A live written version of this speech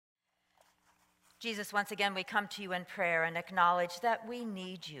Jesus, once again, we come to you in prayer and acknowledge that we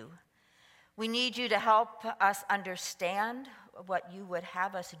need you. We need you to help us understand what you would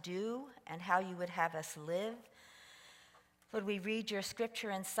have us do and how you would have us live. Lord, we read your scripture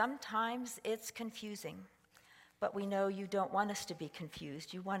and sometimes it's confusing, but we know you don't want us to be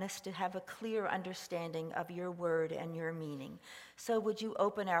confused. You want us to have a clear understanding of your word and your meaning. So would you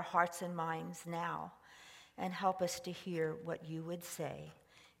open our hearts and minds now and help us to hear what you would say.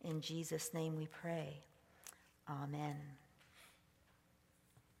 In Jesus' name we pray. Amen.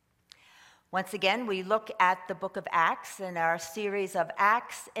 Once again, we look at the book of Acts in our series of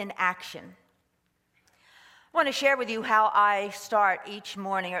Acts in Action. I want to share with you how I start each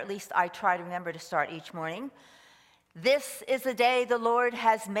morning, or at least I try to remember to start each morning. This is the day the Lord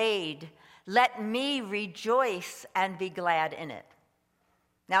has made. Let me rejoice and be glad in it.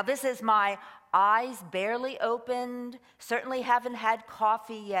 Now, this is my eyes barely opened, certainly haven't had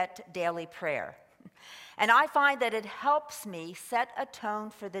coffee yet, daily prayer. And I find that it helps me set a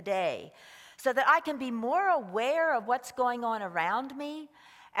tone for the day so that I can be more aware of what's going on around me,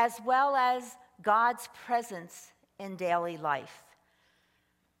 as well as God's presence in daily life.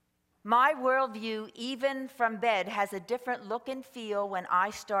 My worldview, even from bed, has a different look and feel when I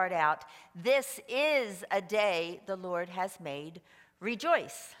start out. This is a day the Lord has made.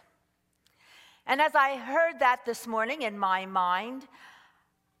 Rejoice. And as I heard that this morning in my mind,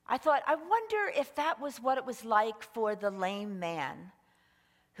 I thought, I wonder if that was what it was like for the lame man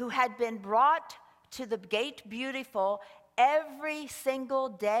who had been brought to the Gate Beautiful every single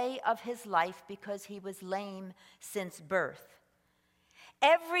day of his life because he was lame since birth.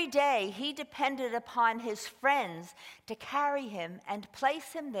 Every day he depended upon his friends to carry him and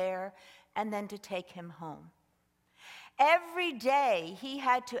place him there and then to take him home. Every day he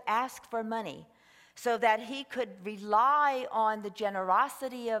had to ask for money so that he could rely on the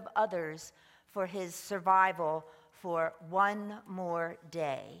generosity of others for his survival for one more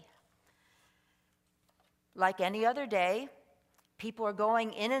day. Like any other day, people are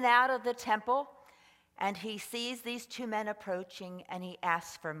going in and out of the temple, and he sees these two men approaching, and he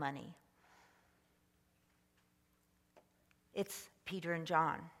asks for money. It's Peter and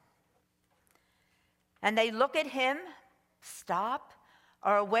John. And they look at him, stop,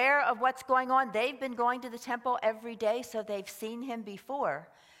 are aware of what's going on. They've been going to the temple every day, so they've seen him before.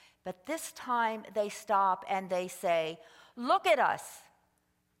 But this time they stop and they say, "Look at us."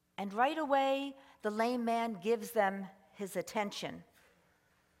 And right away, the lame man gives them his attention.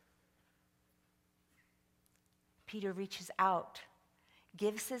 Peter reaches out,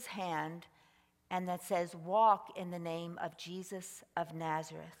 gives his hand, and then says, "Walk in the name of Jesus of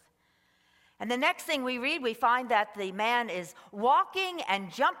Nazareth." And the next thing we read, we find that the man is walking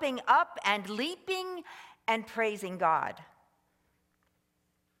and jumping up and leaping and praising God.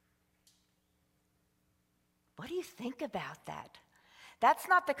 What do you think about that? That's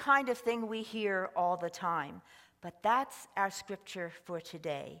not the kind of thing we hear all the time, but that's our scripture for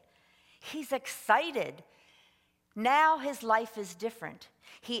today. He's excited. Now his life is different.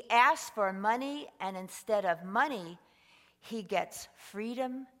 He asks for money, and instead of money, he gets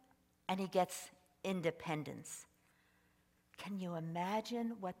freedom and he gets independence. Can you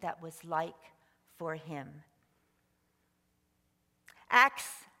imagine what that was like for him?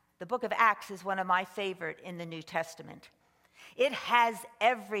 Acts, the book of Acts, is one of my favorite in the New Testament. It has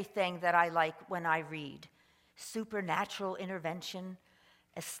everything that I like when I read. Supernatural intervention,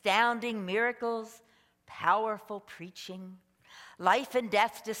 astounding miracles, powerful preaching, life and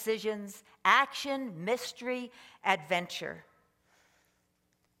death decisions, action, mystery, adventure.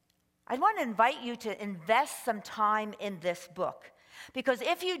 I want to invite you to invest some time in this book, because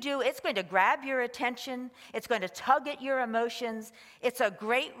if you do, it's going to grab your attention, it's going to tug at your emotions, it's a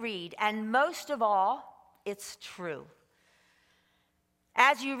great read, and most of all, it's true.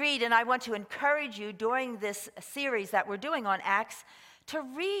 As you read, and I want to encourage you during this series that we're doing on Acts, to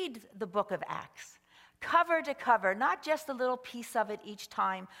read the book of Acts, cover to cover, not just a little piece of it each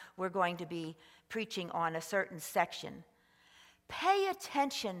time we're going to be preaching on a certain section. Pay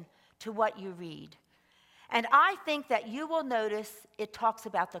attention to what you read. And I think that you will notice it talks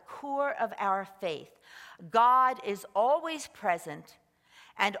about the core of our faith. God is always present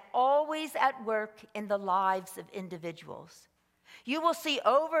and always at work in the lives of individuals. You will see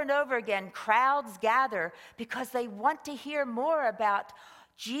over and over again crowds gather because they want to hear more about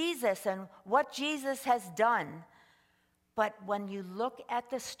Jesus and what Jesus has done. But when you look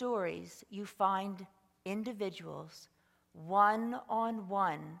at the stories, you find individuals,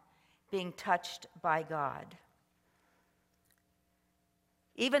 one-on-one, being touched by God.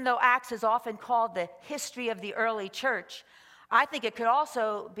 Even though Acts is often called the history of the early church, I think it could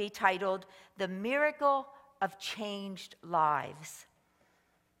also be titled The Miracle of Changed Lives.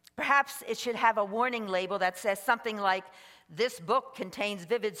 Perhaps it should have a warning label that says something like, "This book contains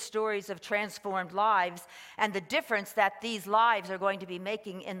vivid stories of transformed lives and the difference that these lives are going to be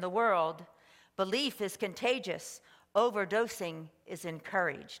making in the world. Belief is contagious. Overdosing is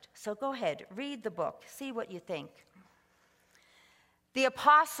encouraged." So go ahead, read the book, see what you think. The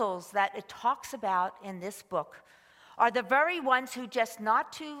apostles that it talks about in this book are the very ones who just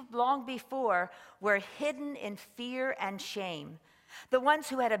not too long before were hidden in fear and shame, the ones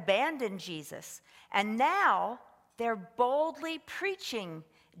who had abandoned Jesus, and now they're boldly preaching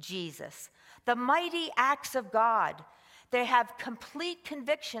Jesus, the mighty acts of God. They have complete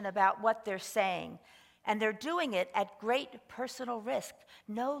conviction about what they're saying, and they're doing it at great personal risk,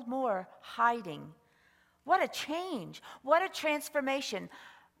 no more hiding. What a change, what a transformation.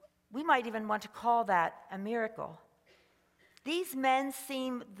 We might even want to call that a miracle. These men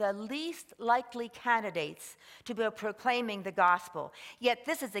seem the least likely candidates to be proclaiming the gospel, yet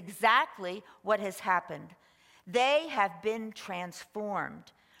this is exactly what has happened. They have been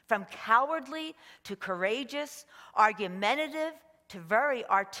transformed from cowardly to courageous, argumentative to very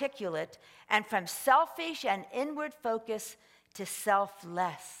articulate, and from selfish and inward focus to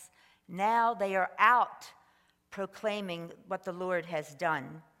selfless. Now they are out proclaiming what the Lord has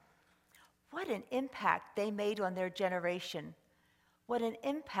done. What an impact they made on their generation. What an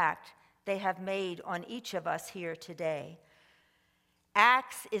impact they have made on each of us here today.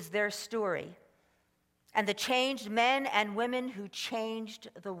 Acts is their story, and the changed men and women who changed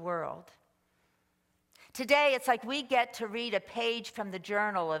the world. Today, it's like we get to read a page from the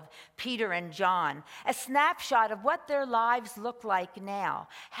journal of Peter and John, a snapshot of what their lives look like now,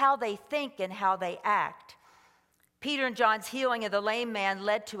 how they think and how they act. Peter and John's healing of the lame man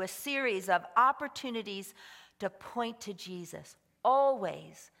led to a series of opportunities to point to Jesus.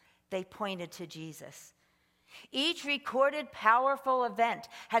 Always, they pointed to Jesus. Each recorded powerful event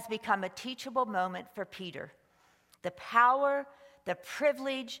has become a teachable moment for Peter. The power, the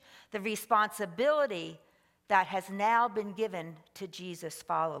privilege, the responsibility that has now been given to Jesus'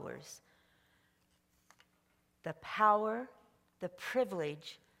 followers. The power, the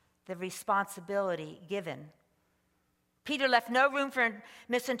privilege, the responsibility given. Peter left no room for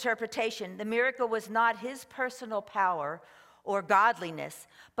misinterpretation. The miracle was not his personal power or godliness,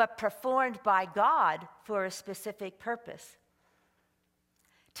 but performed by God for a specific purpose.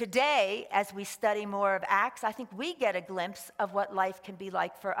 Today, as we study more of Acts, I think we get a glimpse of what life can be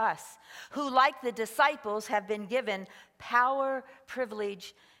like for us, who, like the disciples, have been given power,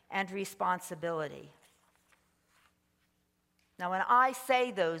 privilege, and responsibility. Now, when I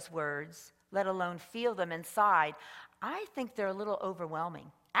say those words, let alone feel them inside, I think they're a little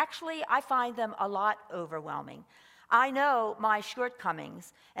overwhelming. Actually, I find them a lot overwhelming. I know my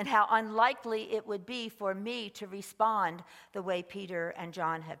shortcomings and how unlikely it would be for me to respond the way Peter and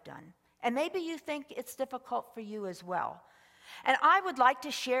John have done. And maybe you think it's difficult for you as well. And I would like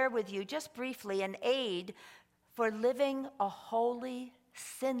to share with you just briefly an aid for living a holy,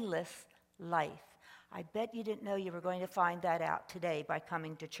 sinless life. I bet you didn't know you were going to find that out today by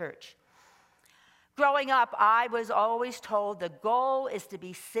coming to church. Growing up, I was always told the goal is to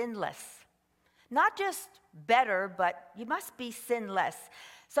be sinless. Not just better, but you must be sinless.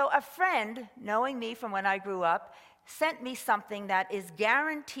 So a friend, knowing me from when I grew up, sent me something that is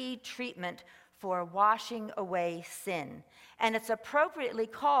guaranteed treatment for washing away sin. And it's appropriately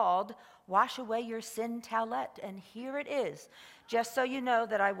called Wash Away Your Sin Towelette. And here it is, just so you know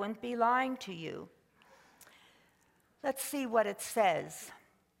that I wouldn't be lying to you. Let's see what it says.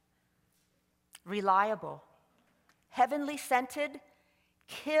 Reliable, heavenly scented,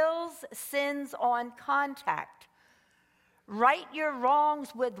 kills sins on contact. Right your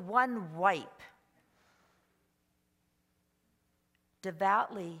wrongs with one wipe.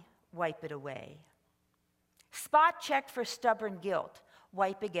 Devoutly wipe it away. Spot check for stubborn guilt.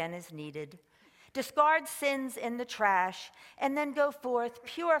 Wipe again as needed. Discard sins in the trash, and then go forth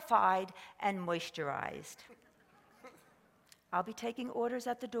purified and moisturized. I'll be taking orders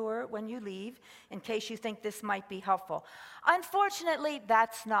at the door when you leave, in case you think this might be helpful. Unfortunately,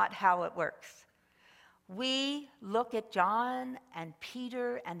 that's not how it works. We look at John and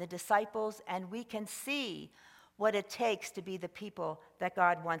Peter and the disciples, and we can see what it takes to be the people that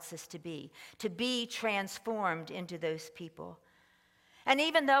God wants us to be transformed into those people. And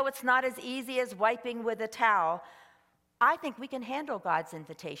even though it's not as easy as wiping with a towel, I think we can handle God's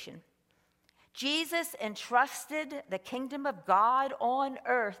invitation. Jesus entrusted the kingdom of God on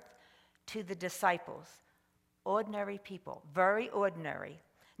earth to the disciples, ordinary people, very ordinary.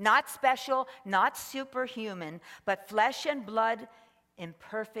 Not special, not superhuman, but flesh and blood,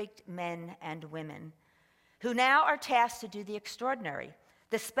 imperfect men and women, who now are tasked to do the extraordinary,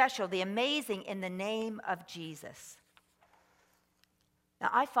 the special, the amazing in the name of Jesus.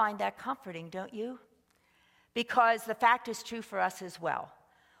 Now, I find that comforting, don't you? Because the fact is true for us as well.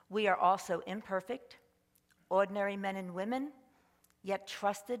 We are also imperfect, ordinary men and women, yet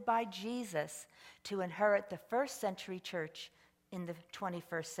trusted by Jesus to inherit the first century church in the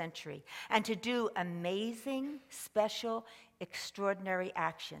 21st century and to do amazing, special, extraordinary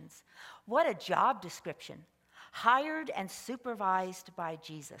actions. What a job description, hired and supervised by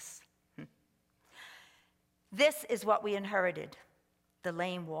Jesus. This is what we inherited. The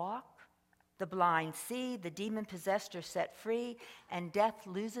lame walk, the blind see, the demon-possessed are set free, and death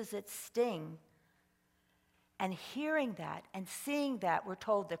loses its sting. And hearing that and seeing that, we're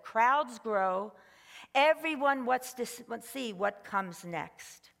told the crowds grow. Everyone wants to see what comes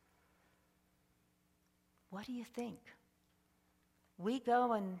next. What do you think? We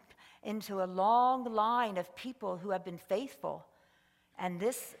go into a long line of people who have been faithful, and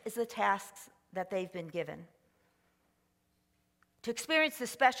this is the tasks that they've been given. To experience the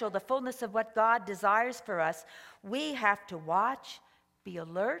special, the fullness of what God desires for us, we have to watch, be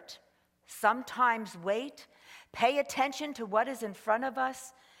alert, sometimes wait, pay attention to what is in front of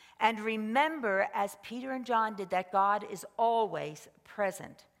us, and remember, as Peter and John did, that God is always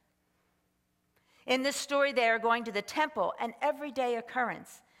present. In this story, they are going to the temple, an everyday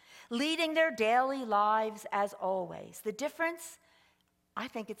occurrence, leading their daily lives as always. The difference, I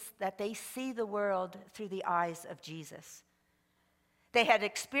think it's that they see the world through the eyes of Jesus. They had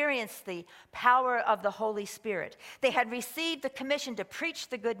experienced the power of the Holy Spirit. They had received the commission to preach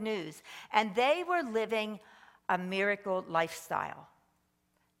the good news, and they were living a miracle lifestyle.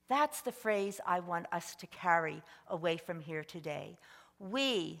 That's the phrase I want us to carry away from here today.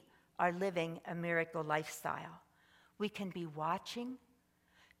 We are living a miracle lifestyle. We can be watching,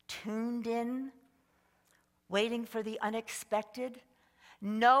 tuned in, waiting for the unexpected,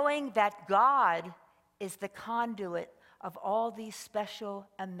 knowing that God is the conduit of all these special,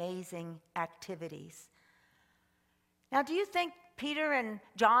 amazing activities. Now, do you think Peter and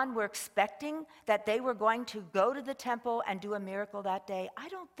John were expecting that they were going to go to the temple and do a miracle that day? I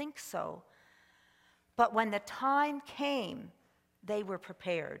don't think so. But when the time came, they were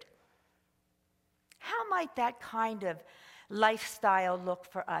prepared. How might that kind of lifestyle look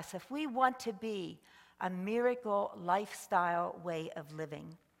for us if we want to be a miracle lifestyle way of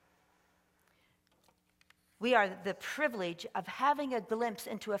living? We are the privilege of having a glimpse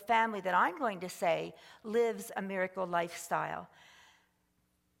into a family that I'm going to say lives a miracle lifestyle.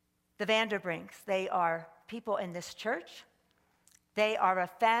 The Vanderbrinks, they are people in this church. They are a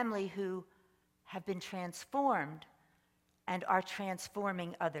family who have been transformed and are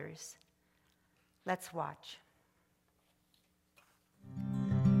transforming others. Let's watch.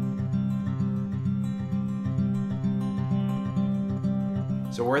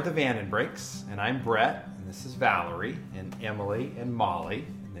 So we're at the Vandenbrinks, and I'm Brett, and this is Valerie, and Emily, and Molly.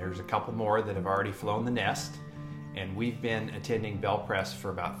 And there's a couple more that have already flown the nest, and we've been attending BELPRES for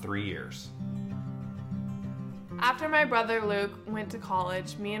about 3 years. After my brother Luke went to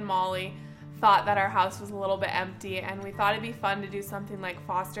college, me and Molly thought that our house was a little bit empty, and we thought it'd be fun to do something like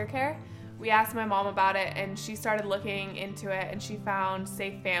foster care. We asked my mom about it, and she started looking into it, and she found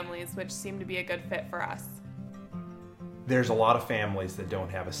Safe Families, which seemed to be a good fit for us. There's a lot of families that don't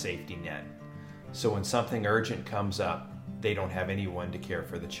have a safety net. So when something urgent comes up, they don't have anyone to care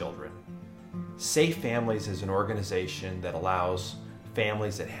for the children. Safe Families is an organization that allows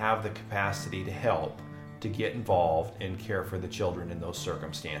families that have the capacity to help to get involved and care for the children in those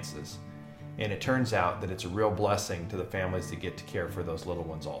circumstances. And it turns out that it's a real blessing to the families that get to care for those little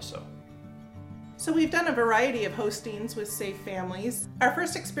ones also. So we've done a variety of hostings with Safe Families. Our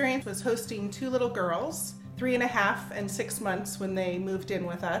first experience was hosting 2 little girls, 3.5 and 6 months when they moved in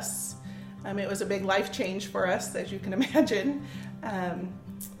with us. It was a big life change for us, as you can imagine.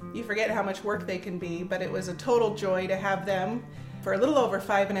 You forget how much work they can be, but it was a total joy to have them for a little over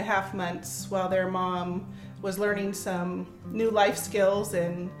 5.5 months while their mom was learning some new life skills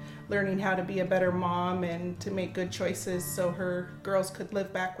and learning how to be a better mom and to make good choices so her girls could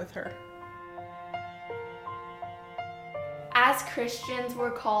live back with her. As Christians,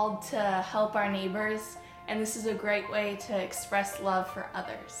 we're called to help our neighbors, and this is a great way to express love for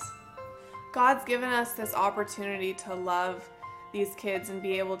others. God's given us this opportunity to love these kids and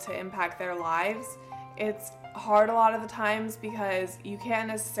be able to impact their lives. It's hard a lot of the times because you can't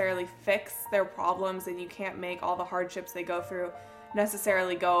necessarily fix their problems and you can't make all the hardships they go through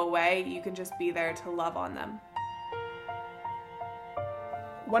necessarily go away. You can just be there to love on them.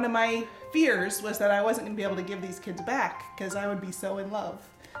 one of my fears was that I wasn't going to be able to give these kids back because I would be so in love.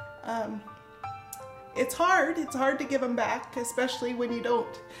 It's hard to give them back, especially when you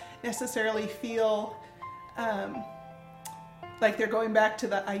don't necessarily feel like they're going back to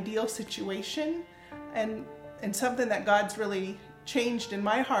the ideal situation. And something that God's really changed in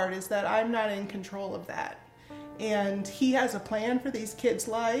my heart is that I'm not in control of that. And He has a plan for these kids'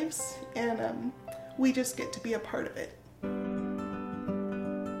 lives, and we just get to be a part of it.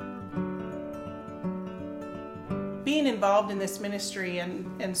 Being involved in this ministry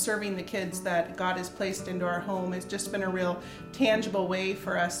and serving the kids that God has placed into our home has just been a real tangible way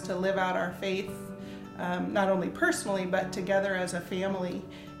for us to live out our faith, not only personally, but together as a family,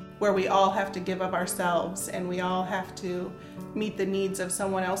 where we all have to give of ourselves and we all have to meet the needs of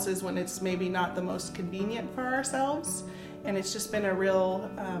someone else's when it's maybe not the most convenient for ourselves. And it's just been a real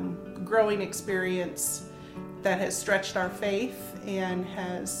growing experience that has stretched our faith and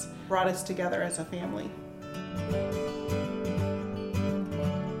has brought us together as a family.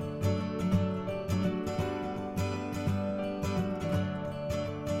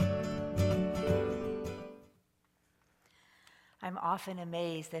 I'm often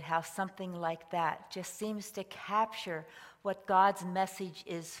amazed at how something like that just seems to capture what God's message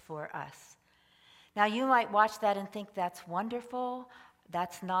is for us. Now, you might watch that and think that's wonderful.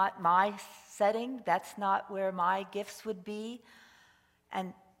 That's not my setting. That's not where my gifts would be.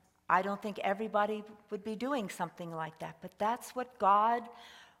 And I don't think everybody would be doing something like that. But that's what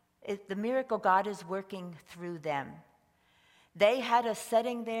the miracle God is working through them. They had a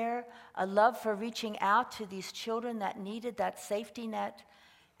setting there, a love for reaching out to these children that needed that safety net,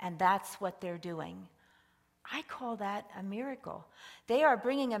 and that's what they're doing. I call that a miracle. They are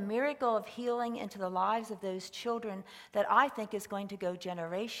bringing a miracle of healing into the lives of those children that I think is going to go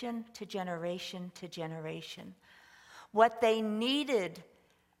generation to generation to generation. What they needed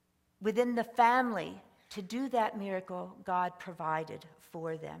within the family to do that miracle, God provided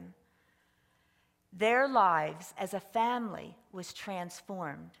for them. Their lives as a family was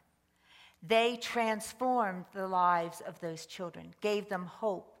transformed. They transformed the lives of those children, gave them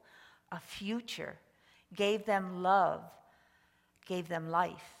hope, a future, gave them love, gave them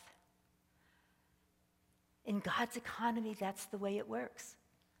life. In God's economy, that's the way it works.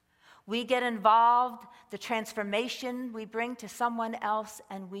 We get involved, the transformation we bring to someone else,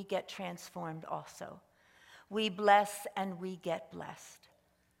 and we get transformed also. We bless and we get blessed.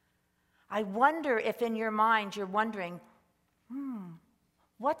 I wonder if in your mind you're wondering,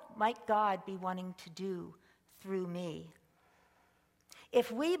 what might God be wanting to do through me? If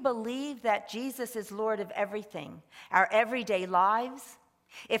we believe that Jesus is Lord of everything, our everyday lives,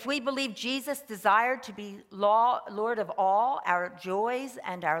 if we believe Jesus desired to be Lord of all our joys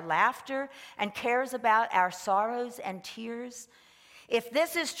and our laughter and cares about our sorrows and tears, if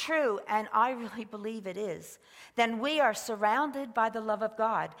this is true, and I really believe it is, then we are surrounded by the love of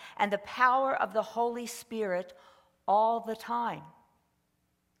God and the power of the Holy Spirit all the time.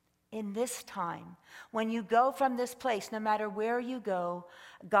 In this time, when you go from this place, no matter where you go,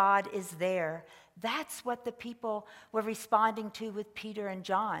 God is there. That's what the people were responding to with Peter and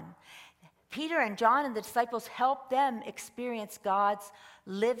John. Peter and John and the disciples helped them experience God's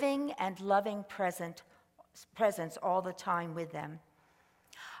living and loving presence all the time with them.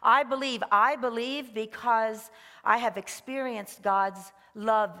 I believe because I have experienced God's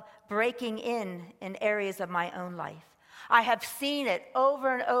love breaking in areas of my own life. I have seen it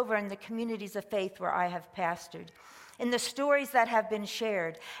over and over in the communities of faith where I have pastored, in the stories that have been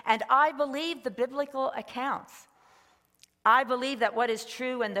shared. And I believe the biblical accounts. I believe that what is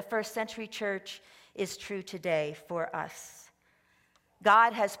true in the first century church is true today for us.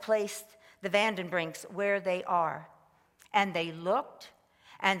 God has placed the Vandenbrinks where they are, and they looked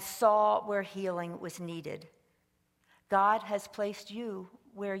and saw where healing was needed. God has placed you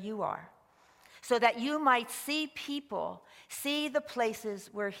where you are, so that you might see people, see the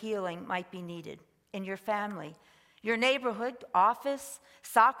places where healing might be needed in your family, your neighborhood, office,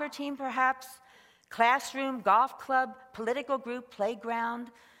 soccer team perhaps, classroom, golf club, political group,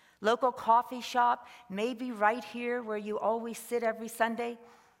 playground, local coffee shop, maybe right here where you always sit every Sunday,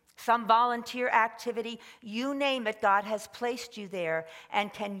 some volunteer activity, you name it, God has placed you there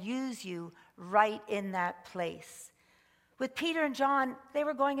and can use you right in that place. With Peter and John, they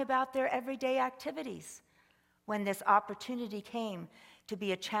were going about their everyday activities when this opportunity came to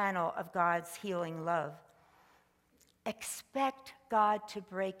be a channel of God's healing love. Expect God to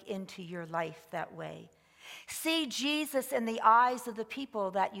break into your life that way. See Jesus in the eyes of the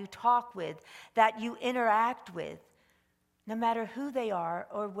people that you talk with, that you interact with. no matter who they are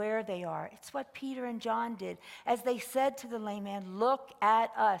or where they are. It's what Peter and John did as they said to the lame man, "Look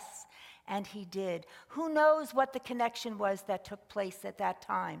at us." And he did. Who knows what the connection was that took place at that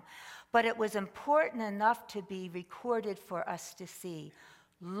time? But it was important enough to be recorded for us to see.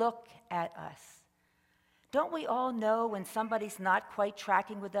 Look at us. Don't we all know when somebody's not quite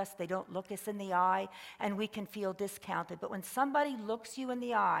tracking with us, they don't look us in the eye, and we can feel discounted? But when somebody looks you in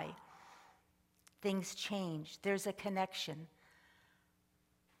the eye, things change. There's a connection.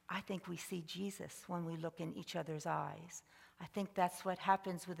 I think we see Jesus when we look in each other's eyes. I think that's what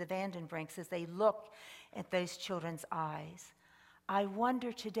happens with the Vandenbrinks as they look at those children's eyes. I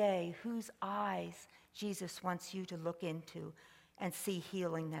wonder today whose eyes Jesus wants you to look into and see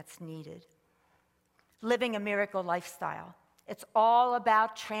healing that's needed. Living a miracle lifestyle. It's all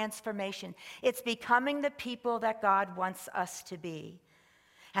about transformation. It's becoming the people that God wants us to be.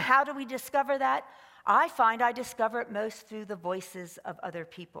 And how do we discover that? I find I discover it most through the voices of other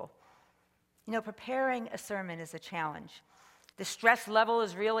people. You know, preparing a sermon is a challenge. The stress level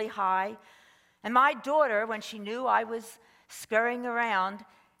is really high. And my daughter, when she knew I was scurrying around,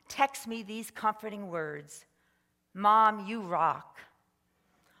 texted me these comforting words: "Mom, you rock."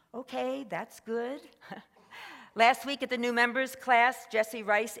 Okay, that's good. Last week at the new members class, Jesse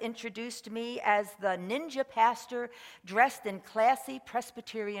Rice introduced me as the ninja pastor dressed in classy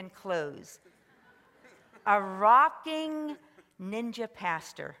Presbyterian clothes. A rocking ninja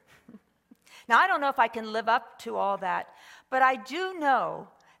pastor. Now, I don't know if I can live up to all that, but I do know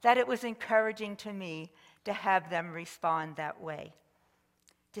that it was encouraging to me to have them respond that way,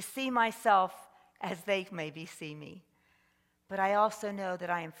 to see myself as they maybe see me. But I also know that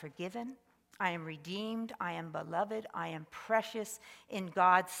I am forgiven, I am redeemed, I am beloved, I am precious in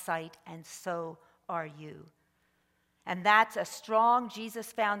God's sight, and so are you. And that's a strong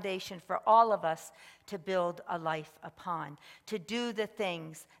Jesus foundation for all of us to build a life upon, to do the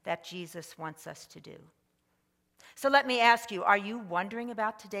things that Jesus wants us to do. So let me ask you, are you wondering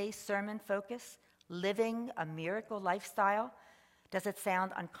about today's sermon focus, living a miracle lifestyle? Does it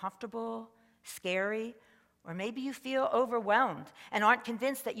sound uncomfortable, scary, or maybe you feel overwhelmed and aren't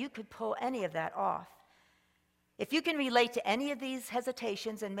convinced that you could pull any of that off? If you can relate to any of these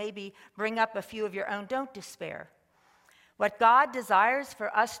hesitations and maybe bring up a few of your own, don't despair. What God desires for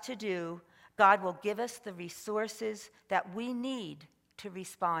us to do, God will give us the resources that we need to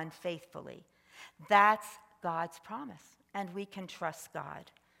respond faithfully. That's God's promise, and we can trust God.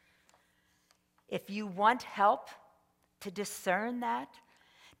 If you want help to discern that,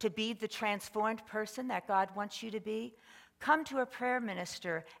 to be the transformed person that God wants you to be, come to a prayer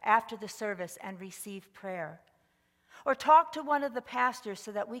minister after the service and receive prayer. Or talk to one of the pastors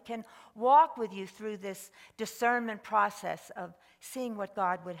so that we can walk with you through this discernment process of seeing what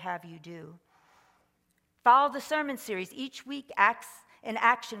God would have you do. Follow the sermon series. Each week, Acts in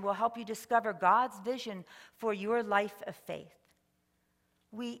Action will help you discover God's vision for your life of faith.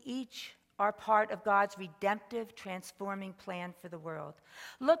 We each are part of God's redemptive, transforming plan for the world.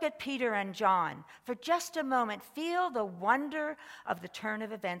 Look at Peter and John. For just a moment, feel the wonder of the turn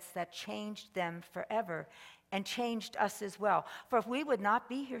of events that changed them forever and changed us as well. For if we would not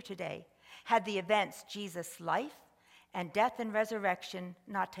be here today, had the events, Jesus' life and death and resurrection,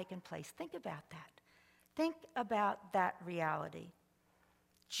 not taken place. Think about that. Think about that reality.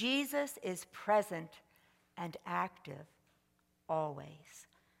 Jesus is present and active always.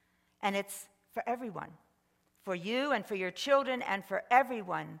 And it's for everyone, for you and for your children and for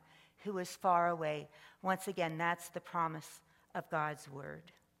everyone who is far away. Once again, that's the promise of God's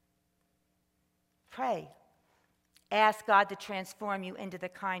word. Pray. Ask God to transform you into the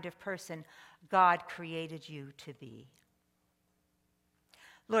kind of person God created you to be.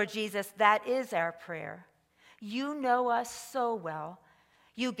 Lord Jesus, that is our prayer. You know us so well.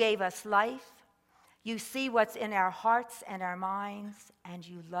 You gave us life. You see what's in our hearts and our minds, and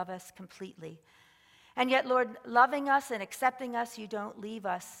you love us completely. And yet, Lord, loving us and accepting us, you don't leave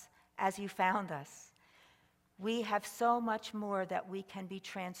us as you found us. We have so much more that we can be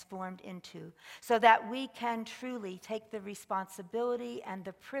transformed into, so that we can truly take the responsibility and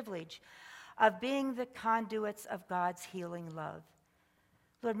the privilege of being the conduits of God's healing love.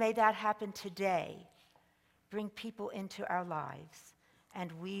 Lord, may that happen today. Bring people into our lives,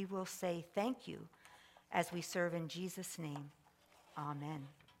 and we will say thank you as we serve in Jesus' name. Amen.